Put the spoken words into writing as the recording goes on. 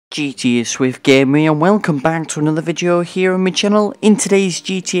gtaswiftgamer, and welcome back to another video here on my channel. In today's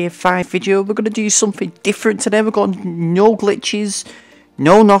GTA 5 video, we're going to do something different today. We've got no glitches,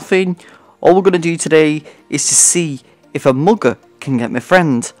 no nothing. All we're going to do today is to see if a mugger can get my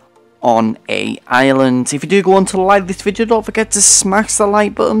friend on a island. If you do go on to like this video, don't forget to smash the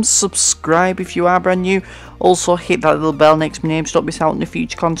like button, subscribe if you are brand new. Also hit that little bell next to my name so don't miss out on the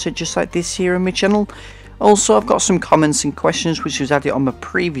future content just like this here on my channel. Also, I've got some comments and questions which was added on my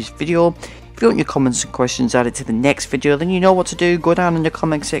previous video. If you want your comments and questions added to the next video, then you know what to do. Go down in the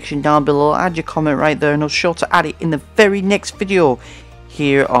comment section down below, add your comment right there, and I'll be sure to add it in the very next video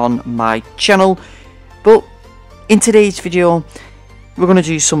here on my channel. But in today's video, we're going to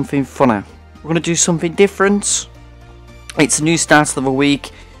do something funner. We're going to do something different. It's a new start of the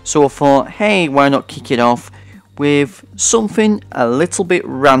week, so I thought, hey, why not kick it off with something a little bit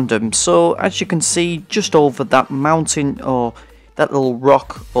random. So as you can see, just over that mountain or that little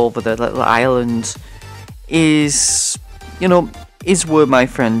rock over there, that little island, is where my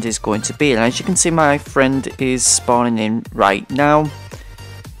friend is going to be. And as you can see, my friend is spawning in right now.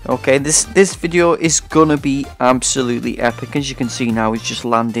 Okay, this video is gonna be absolutely epic. As you can see now, he's just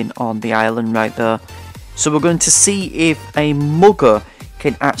landing on the island right there. So we're going to see if a mugger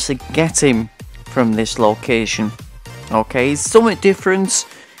can actually get him from this location. Okay, it's somewhat different,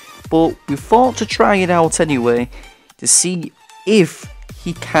 but we thought to try it out anyway to see if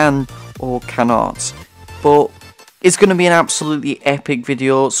he can or cannot. But it's going to be an absolutely epic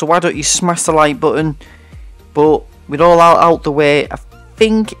video, so why don't you smash the like button. But with all out the way,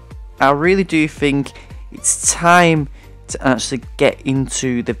 I really do think it's time to actually get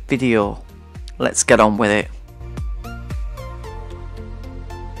into the video. Let's get on with it.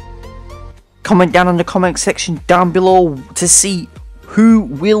 Comment down in the comment section down below to see who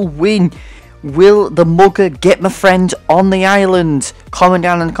will win. Will the mugger get my friend on the island? Comment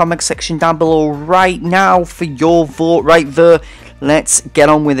down in the comment section down below right now for your vote right there. Let's get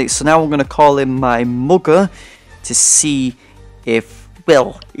on with it. So now I'm going to call him my mugger to see if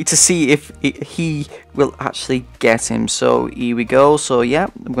he will actually get him. So here we go. So yeah,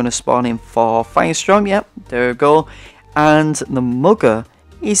 I'm going to spawn him for Firestorm. Yep, there we go. And the mugger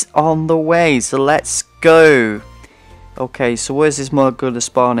is on the way, so let's go. Okay, so where's this mugger to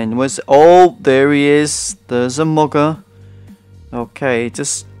spawn in? Oh, there he is. There's a mugger. Okay, it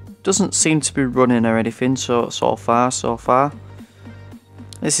just doesn't seem to be running or anything so far.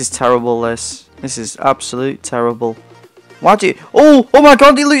 This is terrible. This is absolute terrible. Why do you... Oh my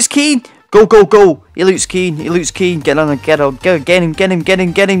god, he looks keen. Go. He looks keen. Get on, get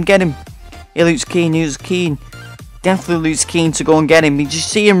him. He looks keen. Definitely looks keen to go and get him. Did you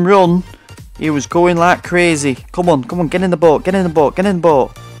see him run? He was going like crazy. Come on, get in the boat.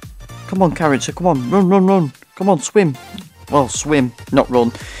 Come on, character, come on, run. Come on, swim. Well, swim, not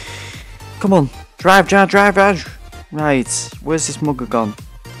run. Come on, drive. Right, where's this mugger gone?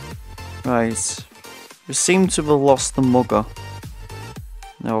 Right, we seem to have lost the mugger.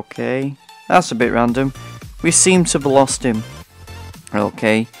 Okay, that's a bit random. We seem to have lost him.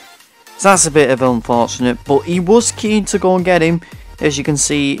 Okay. So that's a bit of unfortunate, but he was keen to go and get him. As you can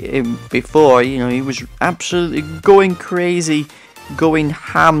see before, he was absolutely going crazy, going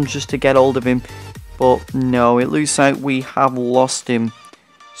ham just to get hold of him. But no, it looks like we have lost him.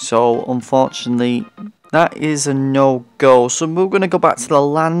 So unfortunately, that is a no-go. So we're going to go back to the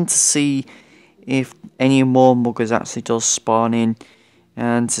land to see if any more muggers actually does spawn in,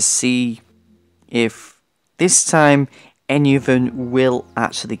 and to see if this time any of them will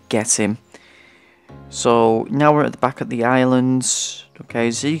actually get him. So now we're at the back of the islands.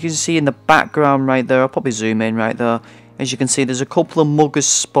 Okay, so you can see in the background right there, I'll probably zoom in right there. As you can see, there's a couple of muggers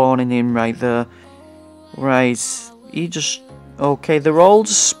spawning in right there. Right, okay, they're all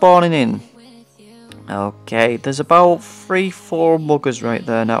just spawning in. Okay, there's about 3-4 muggers right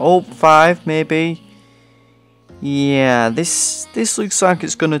there now. Oh, 5 maybe. Yeah, this looks like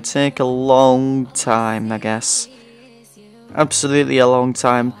it's gonna take a long time, I guess. Absolutely a long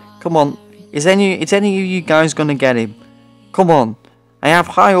time. Come on, is any of you guys gonna get him? Come on, I have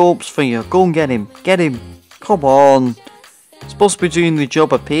high hopes for you. Go and get him. Come on, supposed to be doing the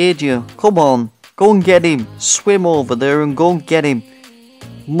job I paid you. Come on, go and get him. Swim over there and go and get him.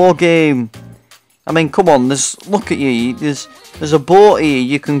 Mug him. I mean, come on, look at you. There's a boat here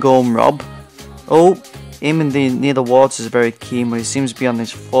you can go and rob. Oh, him near the water is very keen, but he seems to be on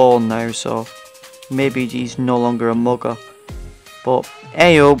his phone now, so maybe he's no longer a mugger. But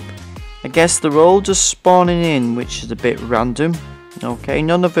hey up, I guess they're all just spawning in, which is a bit random. Okay,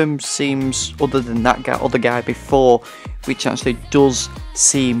 none of them seems, other than that other guy before, which actually does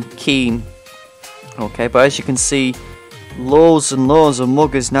seem keen. Okay, but as you can see, loads and loads of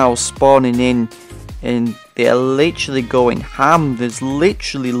muggers now spawning in, and they're literally going ham. There's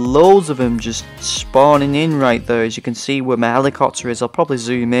literally loads of them just spawning in right there. As you can see where my helicopter is, I'll probably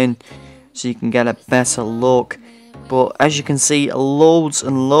zoom in so you can get a better look. But as you can see, loads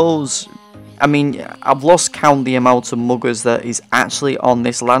and loads. I mean, I've lost count the amount of muggers that is actually on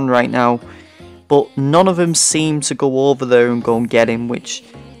this land right now, but none of them seem to go over there and go and get him, which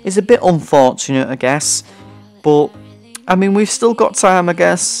is a bit unfortunate, I guess. But I mean, we've still got time, I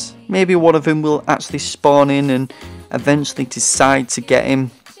guess. Maybe one of them will actually spawn in and eventually decide to get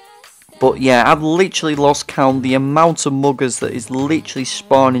him. But yeah, I've literally lost count the amount of muggers that is literally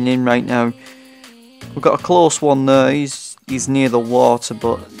spawning in right now. We've got a close one there. He's near the water,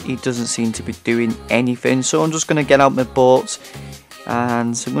 but he doesn't seem to be doing anything. So I'm just going to get out my boat,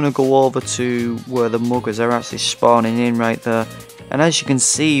 and I'm going to go over to where the muggers are actually spawning in right there. And as you can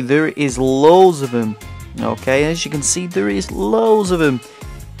see, there is loads of them. Okay, as you can see, there is loads of them,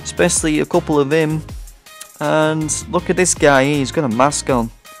 especially a couple of him. And look at this guy, he's got a mask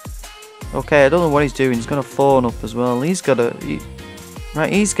on. Okay, I don't know what he's doing. He's got a phone up as well. He's got a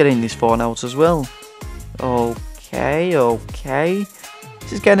right. He's getting this phone out as well. Okay.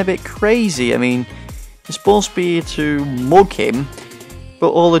 This is getting a bit crazy. I mean, you're supposed to be to mug him, but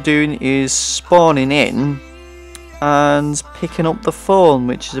all they're doing is spawning in and picking up the phone,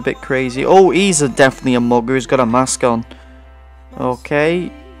 which is a bit crazy. Oh, he's definitely a mugger. He's got a mask on.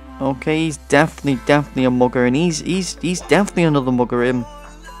 Okay, he's definitely a mugger, and he's definitely another mugger him.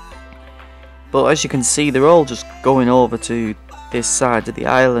 But as you can see, they're all just going over to this side of the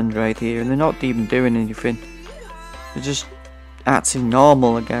island right here, and they're not even doing anything. They're just acting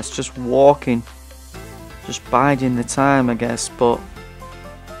normal, I guess, just walking, just biding the time, I guess. But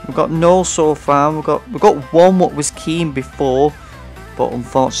we've got no so far. We've got one what was keen before, but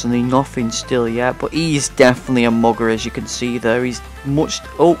unfortunately nothing still yet. But he's definitely a mugger, as you can see there. He's much.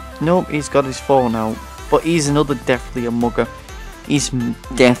 Oh no, he's got his phone out. But he's another definitely a mugger. He's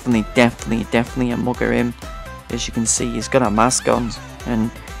definitely a mugger him. As you can see, he's got a mask on,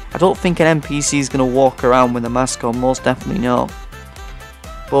 and I don't think an NPC is gonna walk around with a mask on. Most definitely not.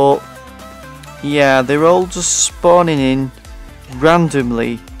 But yeah, they're all just spawning in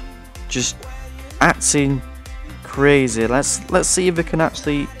randomly, just acting crazy. Let's see if we can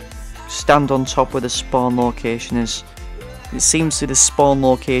actually stand on top where the spawn location is. It seems to be the spawn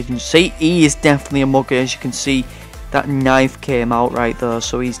location. See, he is definitely a mugger. As you can see, that knife came out right there,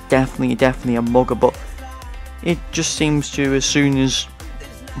 so he's definitely a mugger. But it just seems to, as soon as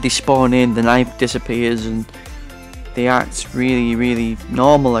they spawn in, the knife disappears and they act really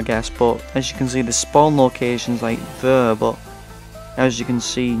normal, I guess. But as you can see, the spawn location's like there, but as you can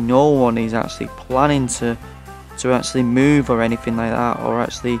see, no one is actually planning to actually move or anything like that. Or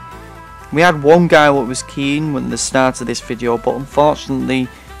actually, we had one guy what was keen when the start of this video, but unfortunately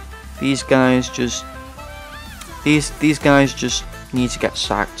these guys just need to get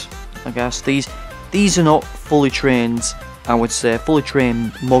sacked, I guess. These are not fully trained, I would say, fully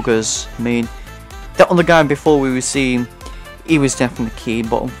trained muggers. I mean, that other guy before we were seeing, he was definitely keen,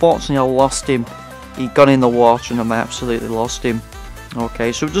 but unfortunately I lost him. He got in the water and I absolutely lost him.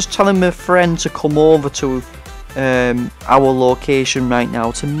 Okay, so just telling my friend to come over to our location right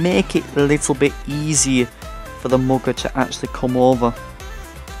now to make it a little bit easier for the mugger to actually come over.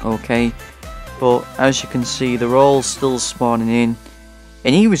 Okay, but as you can see, they're all still spawning in,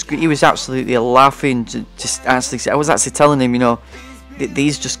 and he was absolutely laughing. I was actually telling him, you know,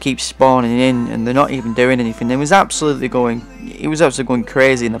 these just keep spawning in and they're not even doing anything. He was actually going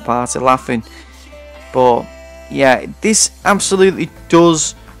crazy in the party, laughing. But yeah, this absolutely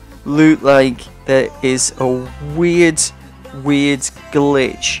does look like there is a weird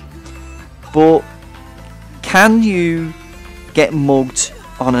glitch. But can you get mugged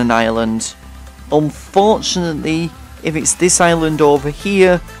on an island? Unfortunately, if it's this island over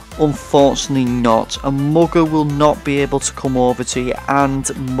here, unfortunately not. A mugger will not be able to come over to you and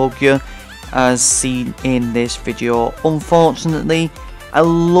mug you, as seen in this video. Unfortunately, I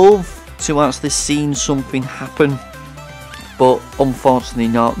love to actually see something happen, but unfortunately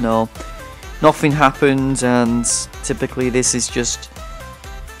not. No, nothing happened, and typically this is just,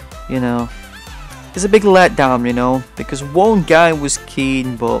 you know, it's a big letdown, you know, because one guy was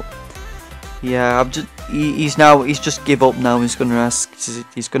keen, but yeah, he's just give up now. He's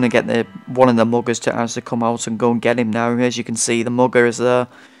gonna get one of the muggers to actually come out and go and get him now. As you can see, the mugger is there.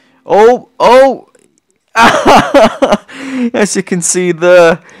 Oh as you can see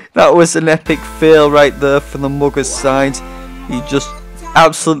there, that was an epic fail right there from the mugger's side. He just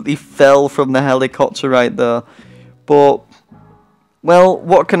absolutely fell from the helicopter right there. But Well,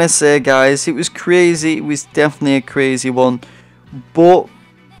 what can I say, guys? It was crazy. It was definitely a crazy one. But,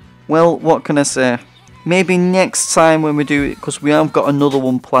 well, what can I say? Maybe next time when we do it, because we have got another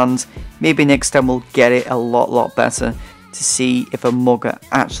one planned, maybe next time we'll get it a lot better to see if a mugger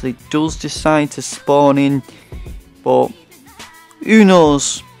actually does decide to spawn in. But, who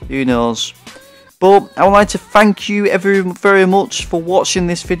knows? Who knows? But I would like to thank you very much for watching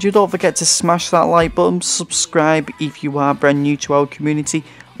this video. Don't forget to smash that like button, subscribe if you are brand new to our community.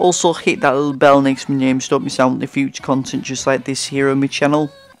 Also hit that little bell next to my name so don't miss out on the future content just like this here on my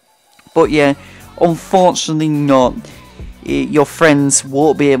channel. But yeah, unfortunately not. Your friends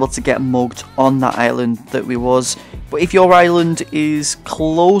won't be able to get mugged on that island that we was. But if your island is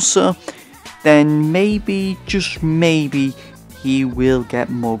closer, then maybe, just maybe, he will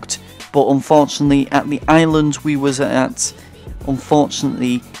get mugged. But unfortunately, at the island we was at,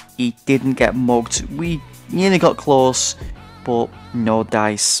 unfortunately, he didn't get mugged. We nearly got close, but no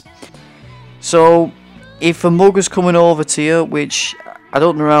dice. So, if a mugger's coming over to you, which I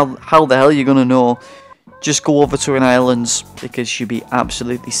don't know how the hell you're going to know, just go over to an island because you'll be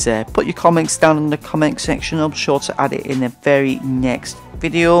absolutely safe. Put your comments down in the comment section. I'm sure to add it in the very next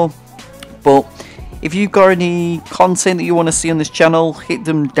video. But if you've got any content that you want to see on this channel, hit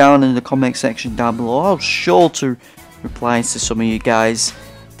them down in the comment section down below. I'll sure to reply to some of you guys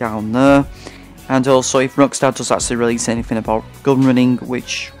down there. And also, if Rockstar does actually release anything about gun running,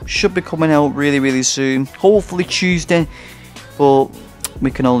 which should be coming out really soon, hopefully Tuesday, but we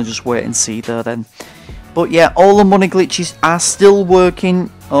can only just wait and see there then. But yeah, all the money glitches are still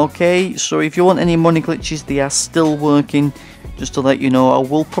working, okay? So if you want any money glitches, they are still working. Just to let you know, I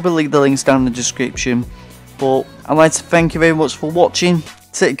will probably leave the links down in the description. But I'd like to thank you very much for watching.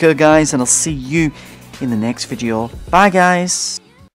 Take care, guys, and I'll see you in the next video. Bye, guys.